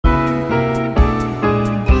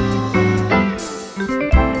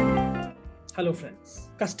Hello friends.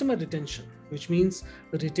 Customer retention, which means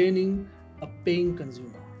retaining a paying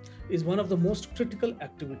consumer, is one of the most critical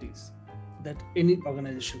activities that any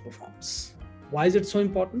organization performs. Why is it so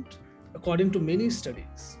important? According to many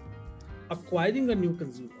studies, acquiring a new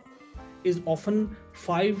consumer is often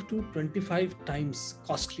 5 to 25 times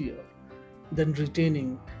costlier than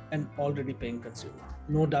retaining an already paying consumer.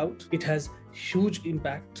 No doubt, it has huge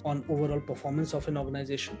impact on overall performance of an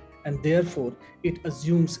organization, and therefore it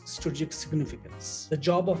assumes strategic significance. The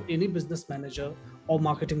job of any business manager or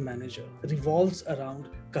marketing manager revolves around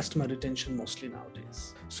customer retention mostly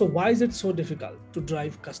nowadays. So why is it so difficult to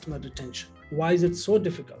drive customer retention? Why is it so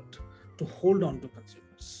difficult to hold on to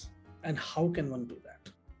consumers? And how can one do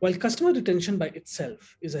that? While customer retention by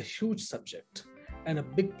itself is a huge subject and a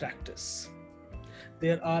big practice,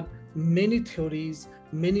 there are many theories,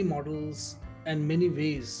 many models, and many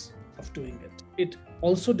ways of doing it. It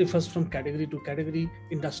also differs from category to category,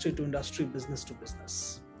 industry to industry, business to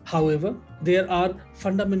business. However, there are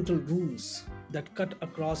fundamental rules that cut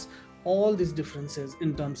across all these differences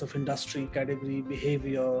in terms of industry, category,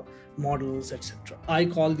 behavior, models, etc. I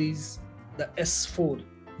call these the S4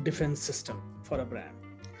 defense system for a brand.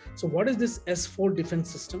 So what is this S4 defense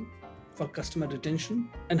system for customer retention,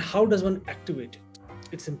 and how does one activate it?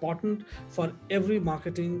 It's important for every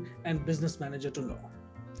marketing and business manager to know.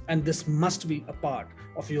 And this must be a part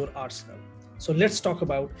of your arsenal. So let's talk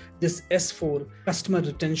about this S4 customer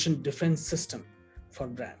retention defense system for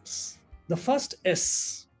brands. The first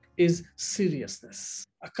S is seriousness.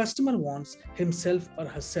 A customer wants himself or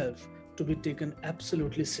herself to be taken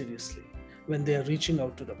absolutely seriously when they are reaching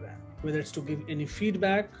out to the brand, whether it's to give any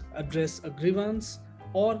feedback, address a grievance,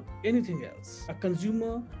 or anything else. A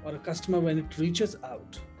consumer or a customer, when it reaches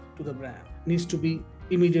out to the brand, needs to be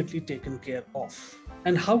immediately taken care of.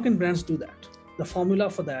 And how can brands do that? The formula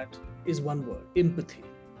for that is one word: empathy.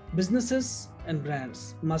 Businesses and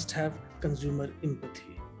brands must have consumer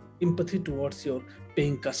empathy. Empathy towards your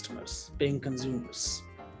paying customers, paying consumers.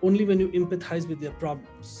 Only when you empathize with their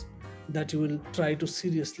problems that you will try to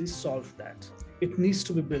seriously solve that. It needs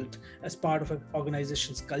to be built as part of an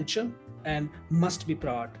organization's culture and must be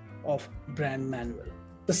part of brand manual.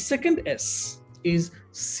 The second S is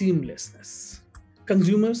seamlessness.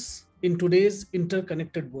 Consumers in today's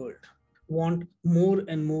interconnected world want more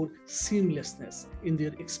and more seamlessness in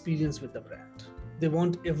their experience with the brand. They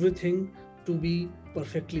want everything to be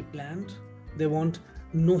perfectly planned. They want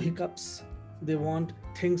no hiccups. They want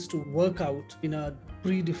things to work out in a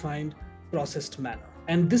predefined, processed manner.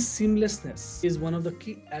 And this seamlessness is one of the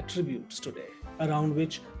key attributes today around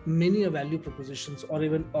which many value propositions or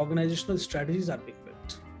even organizational strategies are being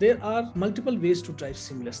built. There are multiple ways to drive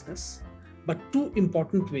seamlessness, but two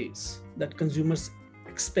important ways that consumers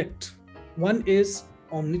expect. One is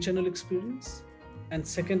omnichannel experience, and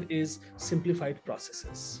second is simplified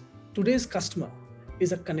processes. Today's customer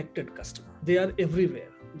is a connected customer. They are everywhere.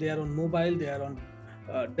 They are on mobile, they are on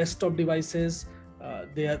desktop devices,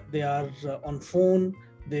 they are on phone,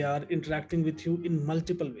 they are interacting with you in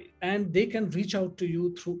multiple ways, and they can reach out to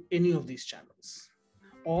you through any of these channels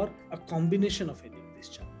or a combination of any of these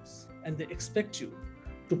channels, and they expect you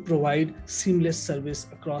to provide seamless service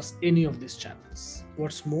across any of these channels.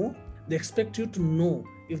 What's more, they expect you to know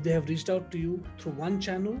if they have reached out to you through one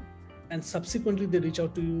channel and subsequently they reach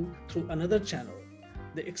out to you through another channel.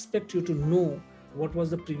 They expect you to know what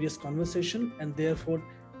was the previous conversation, and therefore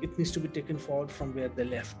it needs to be taken forward from where they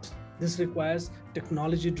left. This requires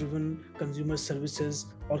technology-driven consumer services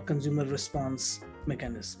or consumer response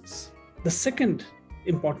mechanisms. The second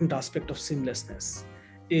important aspect of seamlessness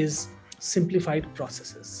is simplified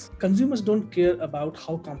processes. Consumers don't care about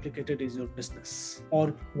how complicated is your business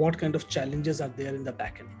or what kind of challenges are there in the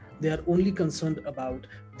backend. They are only concerned about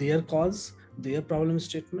their cause, their problem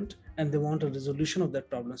statement, and they want a resolution of that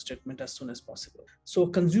problem statement as soon as possible. So a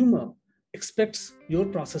consumer expects your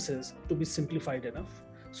processes to be simplified enough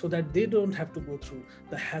so that they don't have to go through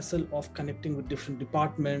the hassle of connecting with different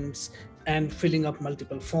departments and filling up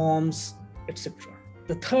multiple forms, etc.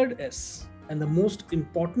 The third S, and the most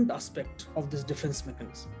important aspect of this defense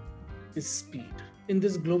mechanism, is speed. In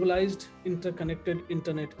this globalized, interconnected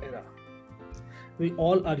internet era, we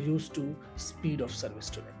all are used to speed of service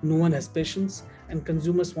today. No one has patience, and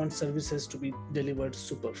consumers want services to be delivered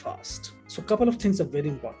super fast. So a couple of things are very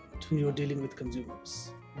important when you're dealing with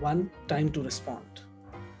consumers. One, time to respond.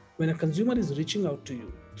 When a consumer is reaching out to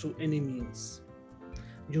you through any means,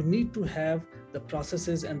 you need to have the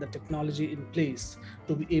processes and the technology in place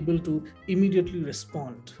to be able to immediately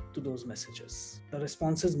respond to those messages. The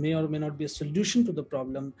responses may or may not be a solution to the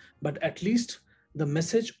problem, but at least the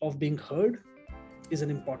message of being heard is an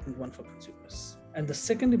important one for consumers. And the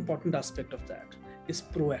second important aspect of that is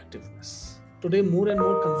proactiveness. Today, more and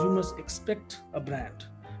more consumers expect a brand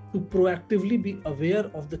to proactively be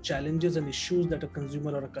aware of the challenges and issues that a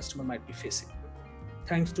consumer or a customer might be facing.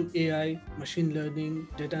 Thanks to AI, machine learning,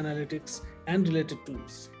 data analytics, and related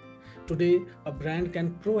tools, today a brand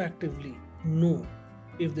can proactively know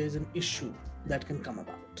if there is an issue that can come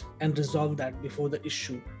about and resolve that before the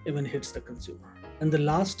issue even hits the consumer. And the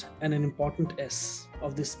last and an important S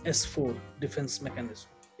of this S4 defense mechanism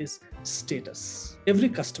is status. Every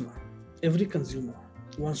customer, every consumer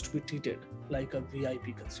wants to be treated like a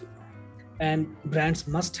VIP consumer. And brands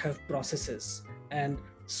must have processes and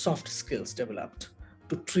soft skills developed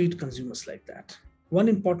to treat consumers like that. One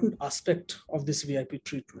important aspect of this VIP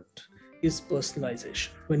treatment is personalization.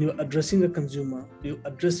 When you're addressing a consumer, do you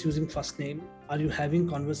address using first name? Are you having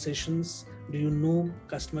conversations? Do you know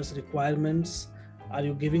customers' requirements? Are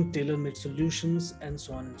you giving tailor-made solutions, and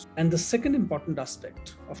so on? And the second important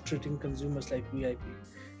aspect of treating consumers like VIP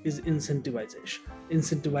is incentivization.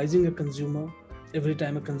 Incentivizing a consumer every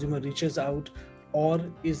time a consumer reaches out or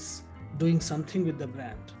is doing something with the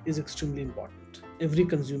brand is extremely important. Every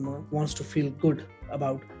consumer wants to feel good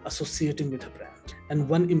about associating with a brand. And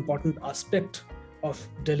one important aspect of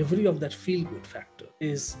delivery of that feel-good factor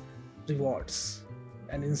is rewards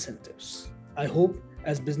and incentives. I hope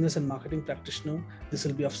as business and marketing practitioner, this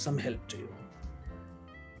will be of some help to you.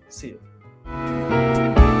 See you.